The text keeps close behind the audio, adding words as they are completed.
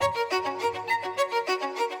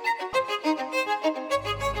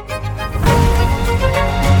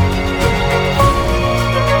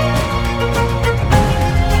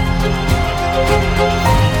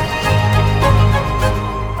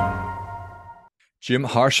Jim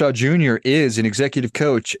Harshaw Jr. is an executive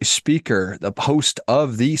coach, speaker, the host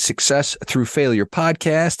of the Success Through Failure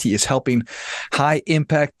podcast. He is helping high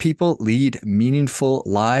impact people lead meaningful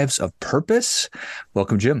lives of purpose.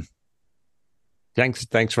 Welcome, Jim. Thanks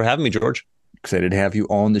for having me, George. Excited to have you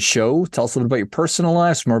on the show. Tell us a little about your personal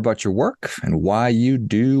life, more about your work, and why you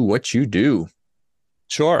do what you do.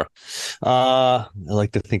 Sure. I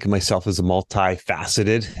like to think of myself as a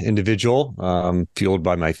multifaceted individual, fueled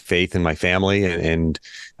by my faith in my family and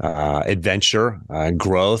adventure,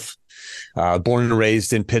 growth. Born and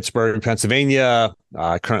raised in Pittsburgh, Pennsylvania.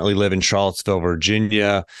 I currently live in Charlottesville,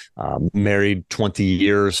 Virginia. Married 20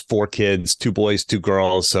 years, 4 kids, 2 boys, 2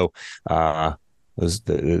 girls. So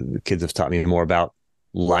the kids have taught me more about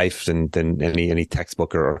life than any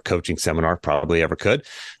textbook or coaching seminar probably ever could.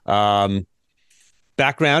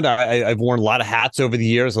 Background, I've worn a lot of hats over the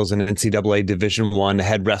years. I was an NCAA Division I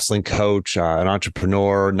head wrestling coach, an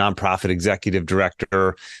entrepreneur, nonprofit executive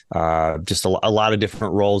director, just a lot of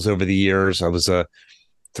different roles over the years. I was a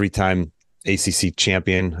 3-time ACC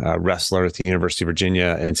champion wrestler at the University of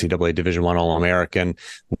Virginia, NCAA Division I All-American,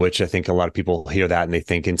 which I think a lot of people hear that and they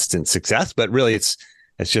think instant success, but really it's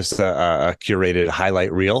just a curated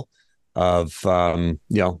highlight reel of from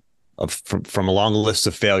a long list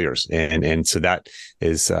of failures. And so that's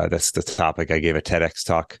the topic I gave a TEDx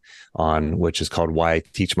talk on, which is called Why I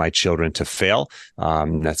Teach My Children to Fail.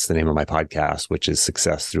 That's the name of my podcast, which is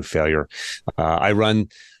Success Through Failure. I run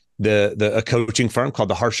a coaching firm called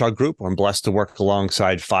the Harshaw Group. I'm blessed to work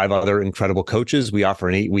alongside 5 other incredible coaches. We offer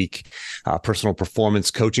an 8-week personal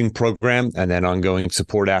performance coaching program and then ongoing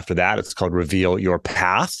support after that. It's called Reveal Your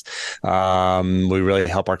Path. We really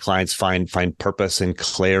help our clients find purpose and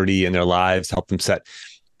clarity in their lives, help them set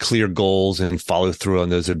clear goals and follow through on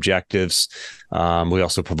those objectives. We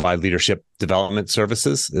also provide leadership development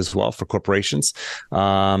services as well for corporations.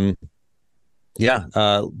 The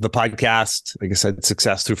podcast, like I said,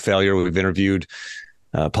 Success Through Failure. We've interviewed,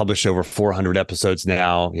 published over 400 episodes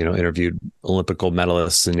now, interviewed Olympic gold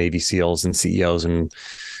medalists and Navy SEALs and CEOs and,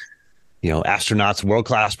 astronauts,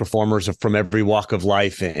 world-class performers from every walk of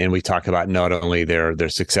life. And we talk about not only their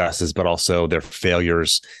successes, but also their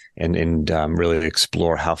failures and really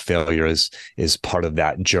explore how failure is part of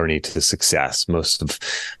that journey to success. Most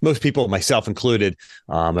people, myself included,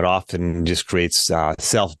 it often just creates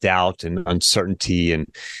self-doubt and uncertainty, and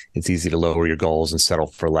it's easy to lower your goals and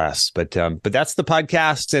settle for less. But that's the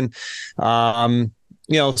podcast. And,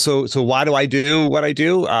 so why do I do what I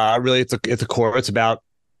do? Really, it's a core. It's about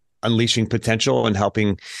unleashing potential and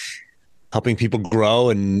helping people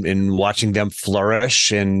grow and watching them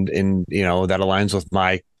flourish. And that aligns with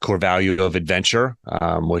my core value of adventure,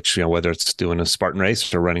 which, whether it's doing a Spartan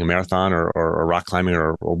race or running a marathon or rock climbing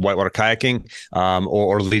or whitewater kayaking,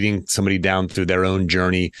 or leading somebody down through their own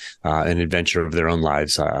journey, and adventure of their own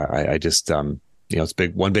lives. I just, it's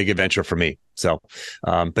one big adventure for me. So,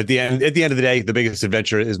 but at the end of the day, the biggest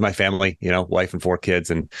adventure is my family, wife and 4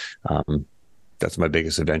 kids. And, that's my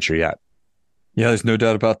biggest adventure yet. Yeah, there's no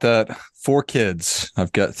doubt about that. 4 kids.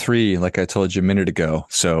 I've got 3, like I told you a minute ago.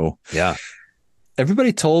 So yeah,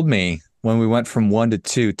 everybody told me when we went from 1 to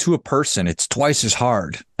 2 to a person, it's twice as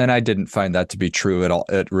hard. And I didn't find that to be true at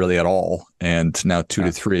all. And now 2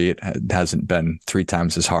 to 3, it hasn't been 3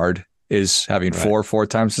 times as hard. Is having 4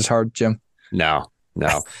 times as hard, Jim? No.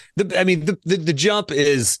 The jump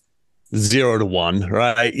is 0 to 1,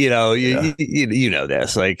 right? You know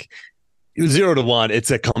this, like 0 to 1, it's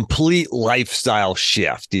a complete lifestyle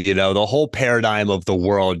shift. The whole paradigm of the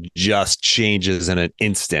world just changes in an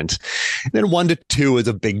instant. And then 1 to 2 is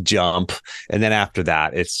a big jump. And then after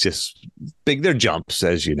that, it's just big. They're jumps,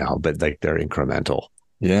 as you know, but like they're incremental.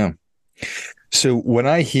 Yeah. So when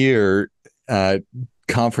I hear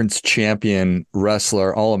conference champion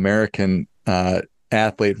wrestler, All-American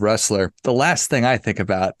athlete wrestler, the last thing I think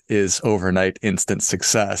about is overnight instant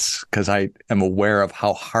success, because I am aware of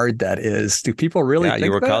how hard that is. Do people really think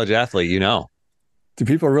you were a college athlete, Do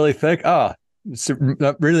people really think,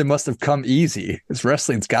 that really must have come easy? Because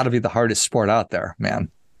wrestling's got to be the hardest sport out there, man.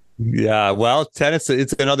 Yeah, well, tennis,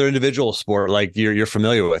 it's another individual sport like you're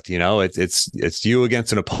familiar with. It's you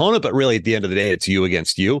against an opponent, but really at the end of the day, it's you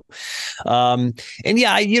against you.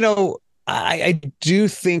 I do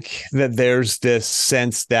think that there's this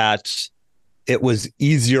sense that it was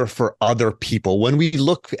easier for other people. When we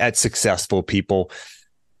look at successful people,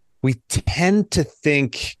 we tend to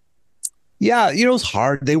think, it was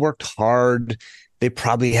hard. They worked hard. They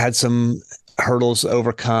probably had some hurdles to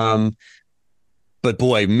overcome. But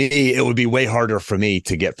boy, it would be way harder for me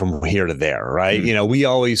to get from here to there, right? We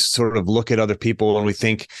always sort of look at other people and we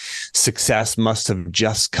think success must have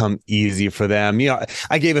just come easy for them.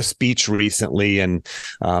 I gave a speech recently, and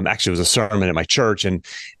actually it was a sermon at my church,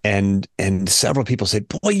 and several people said,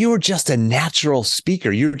 "Boy, you were just a natural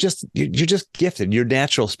speaker. You're just gifted. You're a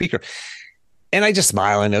natural speaker." And I just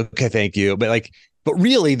smile and, okay, thank you. But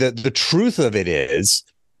really, the truth of it is,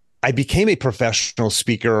 I became a professional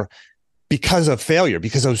speaker because of failure,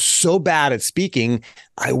 because I was so bad at speaking.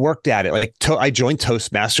 I worked at it. I joined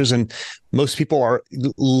Toastmasters, and most people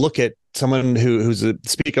look at someone who's a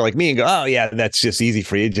speaker like me and go, "Oh yeah, that's just easy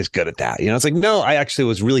for you. You're just good at that." It's like, no, I actually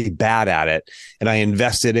was really bad at it, and I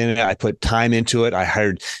invested in it. I put time into it. I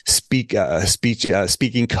hired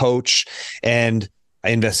speaking coach, and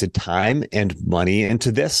I invested time and money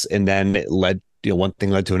into this, and then it led. One thing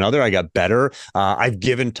led to another. I got better. I've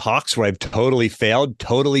given talks where I've totally failed,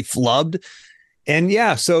 totally flubbed. And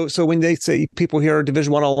yeah, so when they say people here are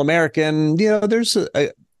Division I All-American, there's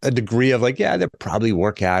a degree of they probably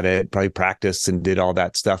work at it, probably practiced and did all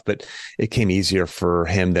that stuff, but it came easier for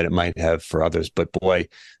him than it might have for others. But boy,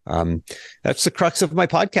 that's the crux of my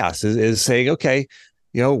podcast is saying, okay,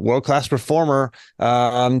 world-class performer,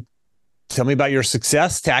 tell me about your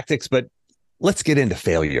success tactics, but let's get into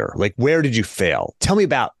failure. Where did you fail? Tell me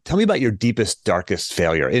about your deepest, darkest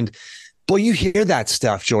failure. And boy, you hear that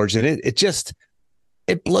stuff, George, and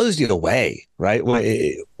it blows you away, right?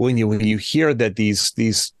 When you hear that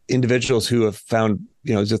these individuals who have found,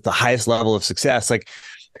 just the highest level of success,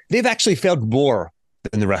 they've actually failed more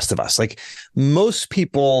than the rest of us. Most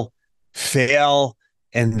people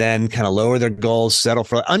and then kind of lower their goals, settle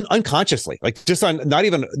for unconsciously, just on not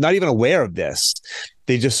even aware of this.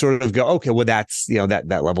 They just sort of go, okay, well, that's,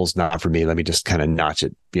 that level's not for me. Let me just kind of notch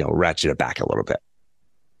it, ratchet it back a little bit.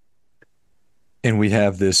 And we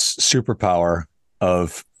have this superpower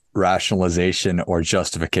of rationalization or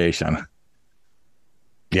justification.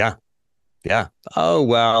 Yeah. Yeah. Oh,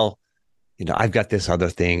 well, I've got this other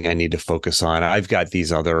thing I need to focus on. I've got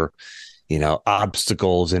these other,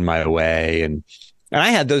 obstacles in my way. And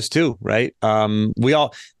I had those too, right?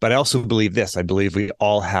 But I also believe this. I believe we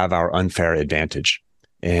all have our unfair advantage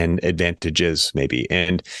and advantages, maybe.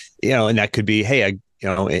 And, and that could be, hey,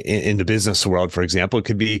 in the business world, for example, it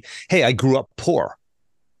could be, hey, I grew up poor,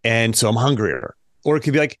 and so I'm hungrier. Or it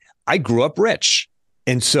could be I grew up rich,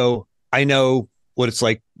 and so I know what it's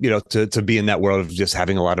like, to be in that world of just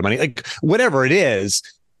having a lot of money. Whatever it is,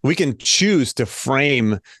 we can choose to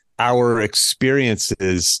frame our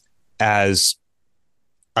experiences as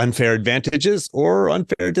unfair advantages or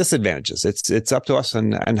unfair disadvantages. It's up to us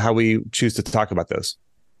and how we choose to talk about those.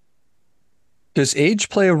 Does age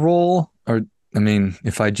play a role? Or,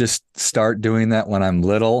 if I just start doing that when I'm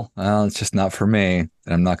little, well, it's just not for me, and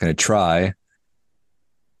I'm not going to try.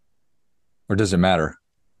 Or does it matter?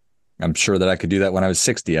 I'm sure that I could do that when I was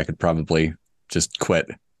 60. I could probably just quit.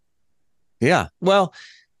 Yeah. Well,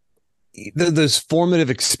 those formative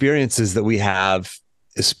experiences that we have,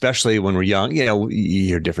 especially when we're young, you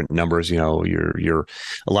hear different numbers, you're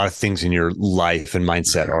a lot of things in your life and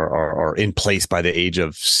mindset are in place by the age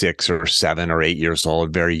of 6 or 7 or 8 years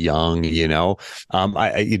old, very young,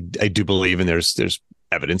 I do believe, and there's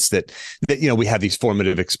evidence that we have these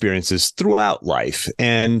formative experiences throughout life.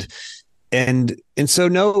 And so,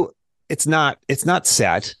 no, it's not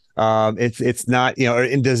set. It's not,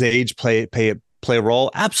 and does age play a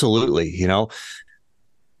role? Absolutely.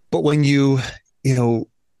 But when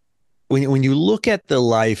when you look at the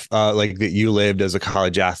life that you lived as a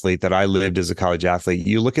college athlete, that I lived as a college athlete,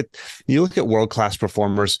 you look at world-class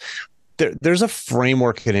performers, there's a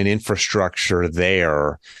framework and an infrastructure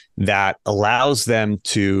there that allows them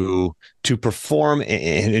to perform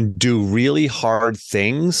and do really hard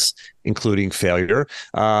things, including failure,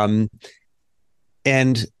 and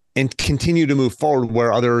continue to move forward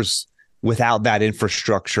where others without that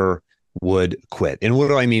infrastructure would quit. And what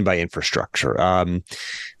do I mean by infrastructure?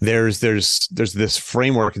 There's this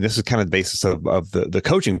framework, and this is kind of the basis of the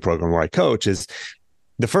coaching program where I coach. Is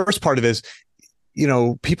the first part of it is,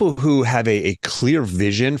 people who have a clear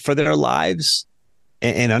vision for their lives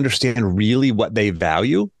and understand really what they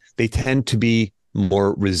value, they tend to be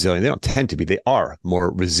more resilient. They don't tend to be, they are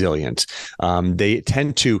more resilient. They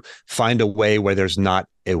tend to find a way where there's not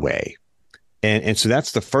a way. And so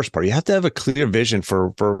that's the first part. You have to have a clear vision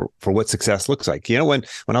for what success looks like. When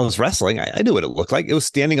I was wrestling, I knew what it looked like. It was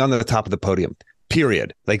standing on the top of the podium,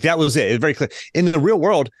 period. That was it. It's very clear. In the real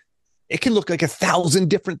world, it can look like 1,000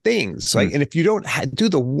 different things. Like, and if you don't do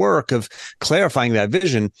the work of clarifying that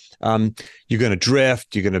vision, you're going to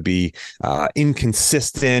drift. You're going to be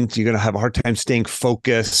inconsistent. You're going to have a hard time staying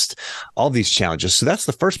focused. All these challenges. So that's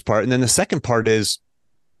the first part. And then the second part is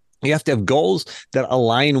you have to have goals that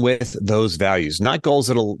align with those values, not goals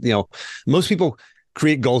that'll, most people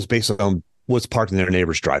create goals based on what's parked in their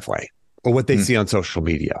neighbor's driveway or what they see on social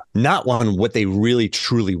media, not on what they really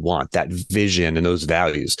truly want, that vision and those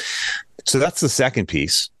values. So that's the second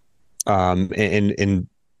piece. In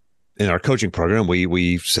our coaching program,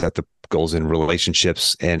 we set the goals in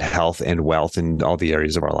relationships and health and wealth and all the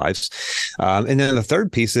areas of our lives. And then the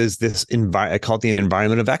third piece is this I call it the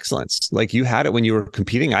environment of excellence. Like you had it when you were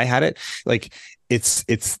competing. I had it. Like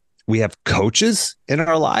we have coaches in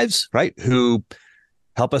our lives, right? Who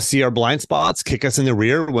help us see our blind spots, kick us in the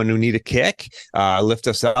rear when we need a kick, lift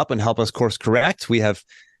us up and help us course correct. We have,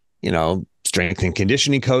 strength and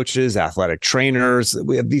conditioning coaches, athletic trainers.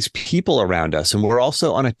 We have these people around us, and we're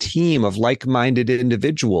also on a team of like-minded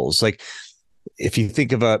individuals. Like if you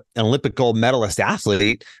think of an Olympic gold medalist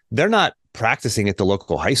athlete, they're not practicing at the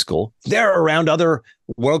local high school. They're around other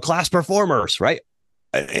world-class performers, right?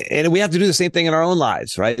 And we have to do the same thing in our own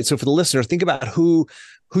lives, right? So for the listener, think about who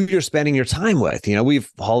you're spending your time with.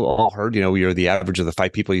 We've all heard, you're the average of the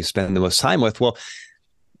 5 people you spend the most time with. Well,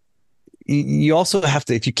 you also have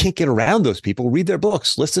to, if you can't get around those people, read their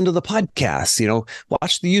books, listen to the podcasts,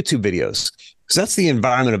 watch the YouTube videos. So that's the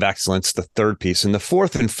environment of excellence, the third piece. And the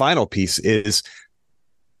fourth and final piece is,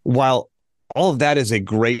 while all of that is a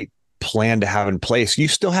great plan to have in place, you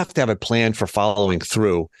still have to have a plan for following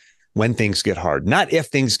through when things get hard. Not if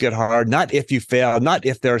things get hard, not if you fail, not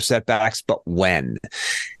if there are setbacks, but when.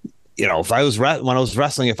 If I was when I was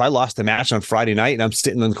wrestling, if I lost a match on Friday night and I'm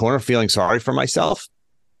sitting in the corner feeling sorry for myself,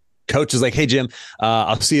 coach is like, "Hey, Jim,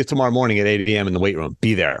 I'll see you tomorrow morning at 8 a.m. in the weight room.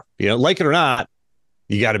 Be there." Like it or not,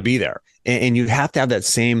 you got to be there. And you have to have that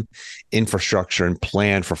same infrastructure and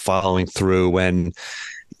plan for following through when,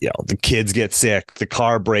 the kids get sick, the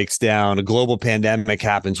car breaks down, a global pandemic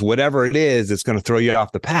happens, whatever it is that's going to throw you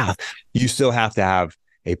off the path. You still have to have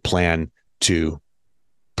a plan to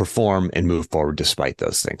perform and move forward despite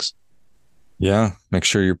those things. Yeah. Make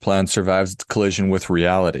sure your plan survives the collision with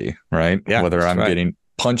reality, right? Yeah, whether I'm getting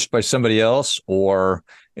punched by somebody else or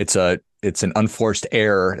it's an unforced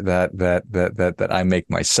error that I make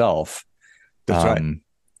myself. That's right.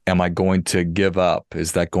 Am I going to give up?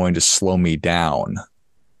 Is that going to slow me down?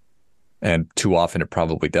 And too often it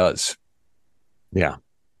probably does. Yeah.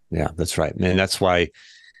 Yeah, that's right. And that's why,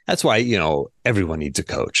 everyone needs a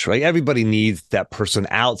coach, right? Everybody needs that person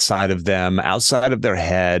outside of them, outside of their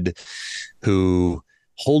head, who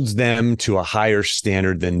holds them to a higher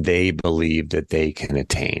standard than they believe that they can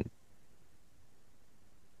attain.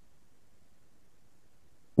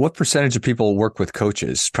 What percentage of people work with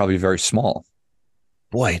coaches? Probably very small.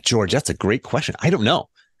 Boy, George, that's a great question. I don't know.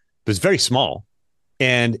 But it's very small.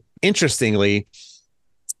 And interestingly,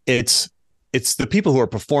 it's the people who are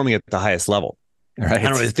performing at the highest level. Right. I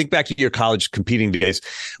don't know. Think back to your college competing days.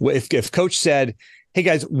 If coach said, "Hey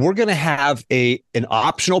guys, we're going to have an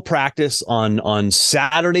optional practice on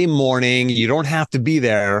Saturday morning. You don't have to be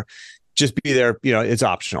there. Just be there. It's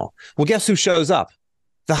optional." Well, guess who shows up?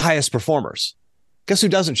 The highest performers. Guess who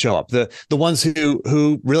doesn't show up? The ones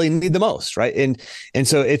who really need the most, right? And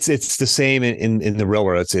so it's the same in the real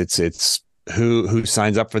world. It's who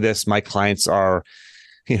signs up for this. My clients are,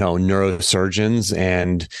 neurosurgeons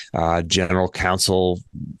and general counsel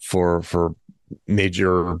for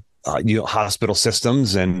major hospital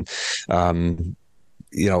systems and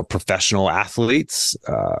professional athletes,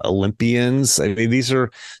 Olympians. I mean, these are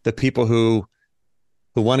the people who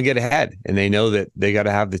want to get ahead, and they know that they got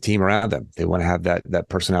to have the team around them. They want to have that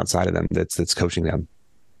person outside of them that's coaching them.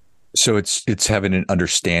 So it's having an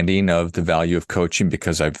understanding of the value of coaching,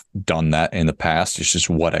 because I've done that in the past. It's just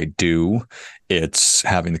what I do. It's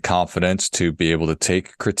having the confidence to be able to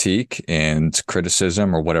take critique and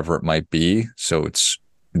criticism or whatever it might be. So it's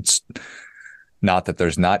not that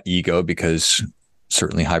there's not ego, because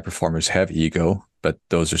certainly high performers have ego, but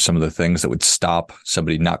those are some of the things that would stop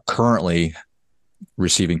somebody not currently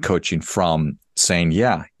receiving coaching from saying,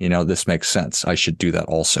 "Yeah, this makes sense. I should do that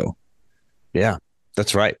also." Yeah.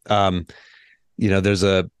 That's right. There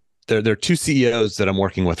are 2 CEOs that I'm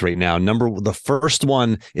working with right now. The first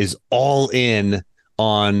one is all in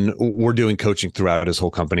on, we're doing coaching throughout his whole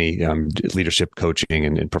company, leadership coaching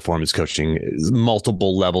and performance coaching,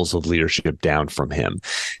 multiple levels of leadership down from him.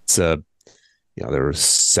 It's there are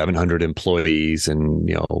 700 employees and,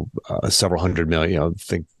 several hundred million, I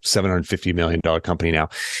think $750 million company now.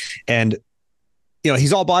 And,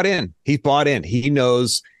 he's all bought in. He's bought in. He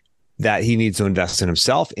knows that he needs to invest in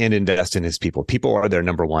himself and invest in his people. People are their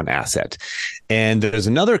number one asset. And there's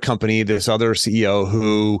another company, this other CEO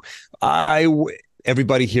who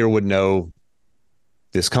everybody here would know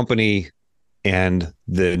this company and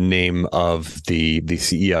the name of the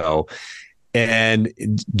CEO, and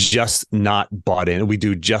just not bought in. We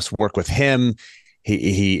do just work with him.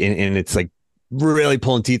 And it's like really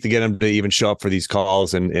pulling teeth to get him to even show up for these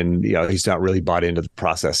calls. And he's not really bought into the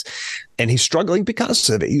process, and he's struggling because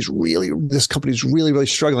of it. This company's really, really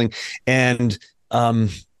struggling. And,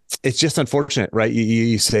 it's just unfortunate, right?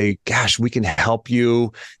 You say, gosh, we can help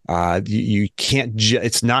you. You can't,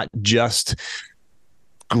 it's not just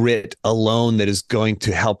grit alone that is going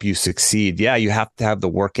to help you succeed. Yeah, you have to have the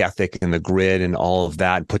work ethic and the grit and all of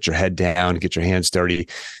that, and put your head down, get your hands dirty.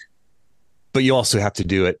 But you also have to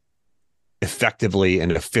do it effectively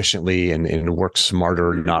and efficiently and work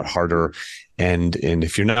smarter, not harder. And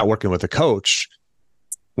if you're not working with a coach,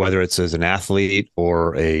 whether it's as an athlete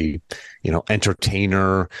or a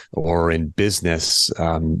entertainer or in business,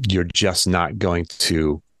 you're just not going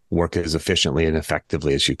to work as efficiently and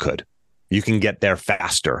effectively as you could. You can get there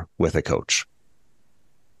faster with a coach.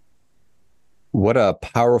 What a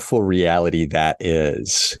powerful reality that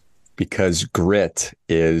is, because grit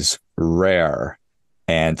is rare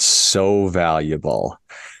and so valuable,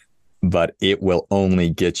 but it will only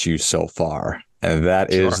get you so far. And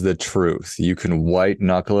that is the truth. You can white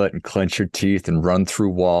knuckle it and clench your teeth and run through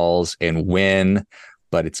walls and win,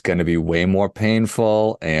 but it's going to be way more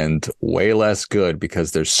painful and way less good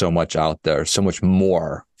because there's so much out there, so much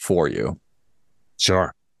more for you.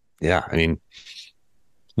 Sure. Yeah. I mean,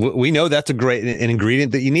 we know that's an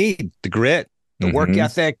ingredient that you need: the grit, the work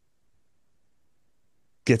ethic.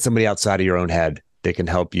 Get somebody outside of your own head. They can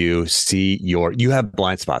help you see you have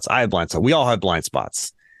blind spots. I have blind spots. We all have blind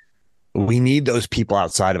spots. We need those people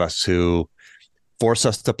outside of us who force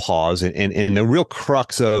us to pause. And the real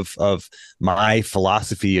crux of my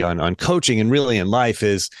philosophy on coaching and really in life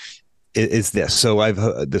is this. So I've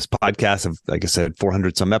this podcast of, like I said,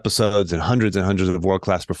 400 some episodes and hundreds of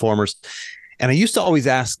world-class performers. And I used to always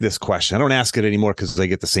ask this question. I don't ask it anymore because I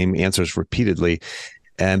get the same answers repeatedly.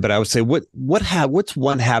 But I would say, what's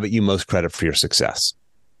one habit you most credit for your success?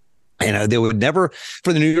 And they would never,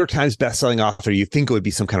 for the New York Times bestselling author, you think it would be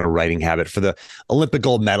some kind of writing habit. For the Olympic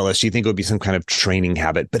gold medalist, you think it would be some kind of training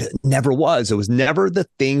habit, but it never was. It was never the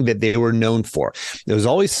thing that they were known for. There was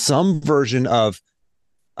always some version of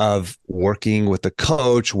working with a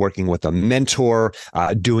coach, working with a mentor,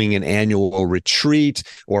 doing an annual retreat,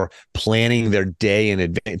 or planning their day in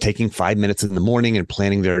advance, taking 5 minutes in the morning and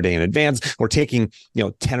planning their day in advance, or taking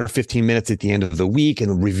 10 or 15 minutes at the end of the week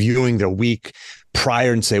and reviewing their week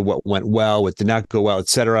prior and say what went well, what did not go well, et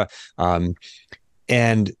cetera. And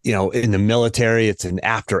in the military, it's an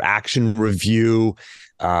after action review.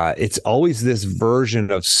 It's always this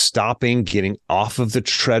version of stopping, getting off of the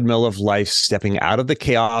treadmill of life, stepping out of the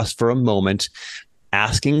chaos for a moment,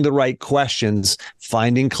 asking the right questions,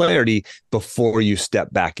 finding clarity before you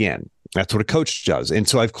step back in. That's what a coach does. And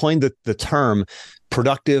so I've coined the term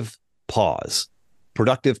productive pause.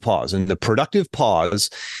 Productive pause. And the productive pause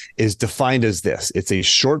is defined as this: it's a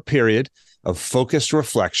short period of focused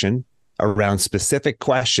reflection around specific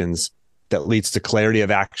questions that leads to clarity of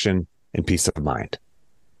action and peace of mind.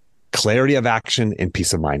 Clarity of action and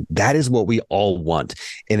peace of mind. That is what we all want.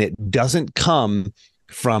 And it doesn't come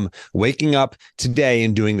from waking up today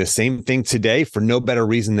and doing the same thing today for no better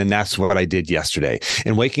reason than that's what I did yesterday,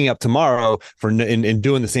 and waking up tomorrow and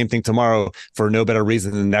doing the same thing tomorrow for no better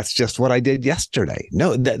reason than that's just what I did yesterday.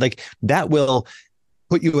 No, that will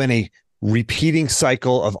put you in a repeating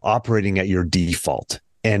cycle of operating at your default.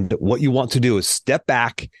 And what you want to do is step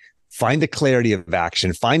back, find the clarity of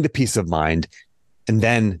action, find the peace of mind, and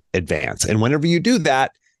then advance. And whenever you do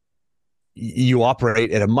that, you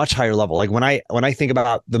operate at a much higher level. Like when I think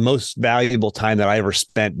about the most valuable time that I ever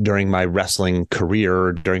spent during my wrestling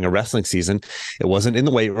career, during a wrestling season, it wasn't in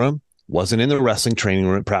the weight room, wasn't in the wrestling training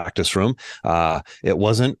room, practice room. It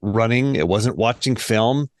wasn't running. It wasn't watching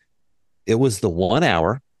film. It was the 1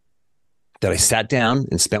 hour that I sat down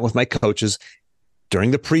and spent with my coaches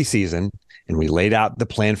during the preseason. And we laid out the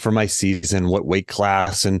plan for my season, what weight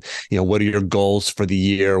class, and what are your goals for the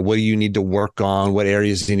year? What do you need to work on? What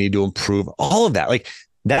areas do you need to improve? All of that. Like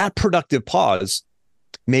that productive pause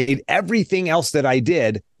made everything else that I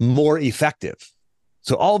did more effective.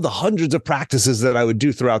 So all the hundreds of practices that I would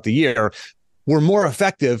do throughout the year were more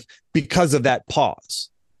effective because of that pause.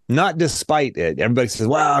 Not despite it. Everybody says,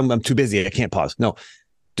 well, I'm too busy, I can't pause. No,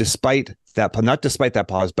 despite that, not despite that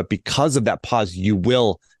pause, but because of that pause, you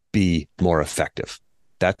will be more effective.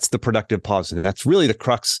 That's the productive pause. And that's really the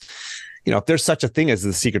crux. if there's such a thing as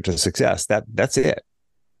the secret to success, that's it.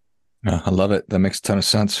 I love it. That makes a ton of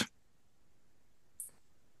sense.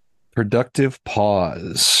 Productive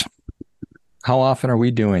pause. How often are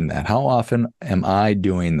we doing that? How often am I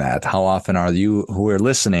doing that? How often are you who are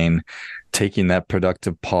listening taking that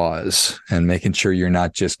productive pause and making sure you're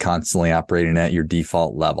not just constantly operating at your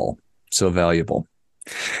default level? So valuable.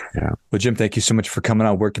 Yeah. Well, Jim, thank you so much for coming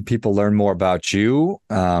on. Where can people learn more about you?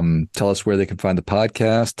 Tell us where they can find the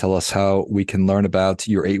podcast. Tell us how we can learn about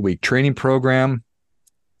your 8-week training program.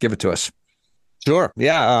 Give it to us. Sure.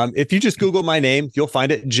 Yeah. If you just Google my name, you'll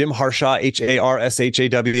find it. Jim Harshaw,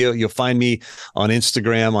 Harshaw. You'll find me on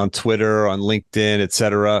Instagram, on Twitter, on LinkedIn,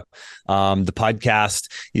 etc. The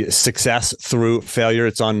podcast, Success Through Failure.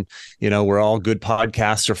 It's on, where all good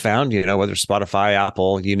podcasts are found, whether Spotify,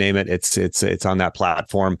 Apple, you name it. It's on that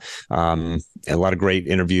platform. A lot of great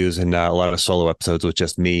interviews and a lot of solo episodes with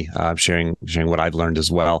just me sharing what I've learned as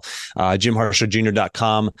well.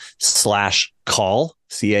 JimHarshawJr.com/call.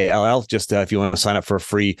 CALL. Just if you want to sign up for a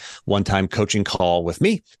free one-time coaching call with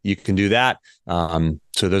me, you can do that.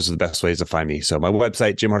 So those are the best ways to find me. So my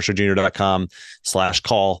website,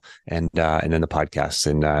 JimHarshawJr.com/call, and then the podcast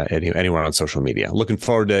and anywhere on social media. Looking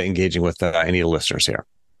forward to engaging with any of the listeners here.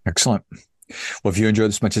 Excellent. Well, if you enjoyed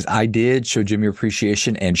this as much as I did, show Jim your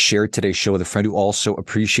appreciation and share today's show with a friend who also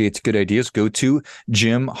appreciates good ideas. Go to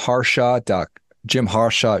JimHarshawJr.com,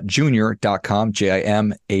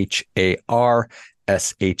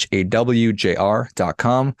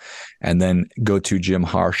 JimHarshawJr.com, and then go to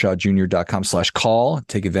JimHarshawJr.com/call.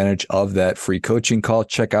 Take advantage of that free coaching call.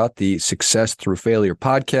 Check out the Success Through Failure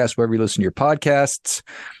podcast, wherever you listen to your podcasts,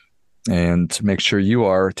 and make sure you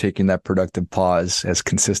are taking that productive pause as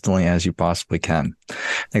consistently as you possibly can.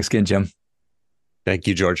 Thanks again, Jim. Thank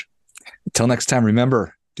you, George. Until next time,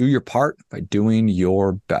 remember, do your part by doing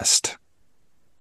your best.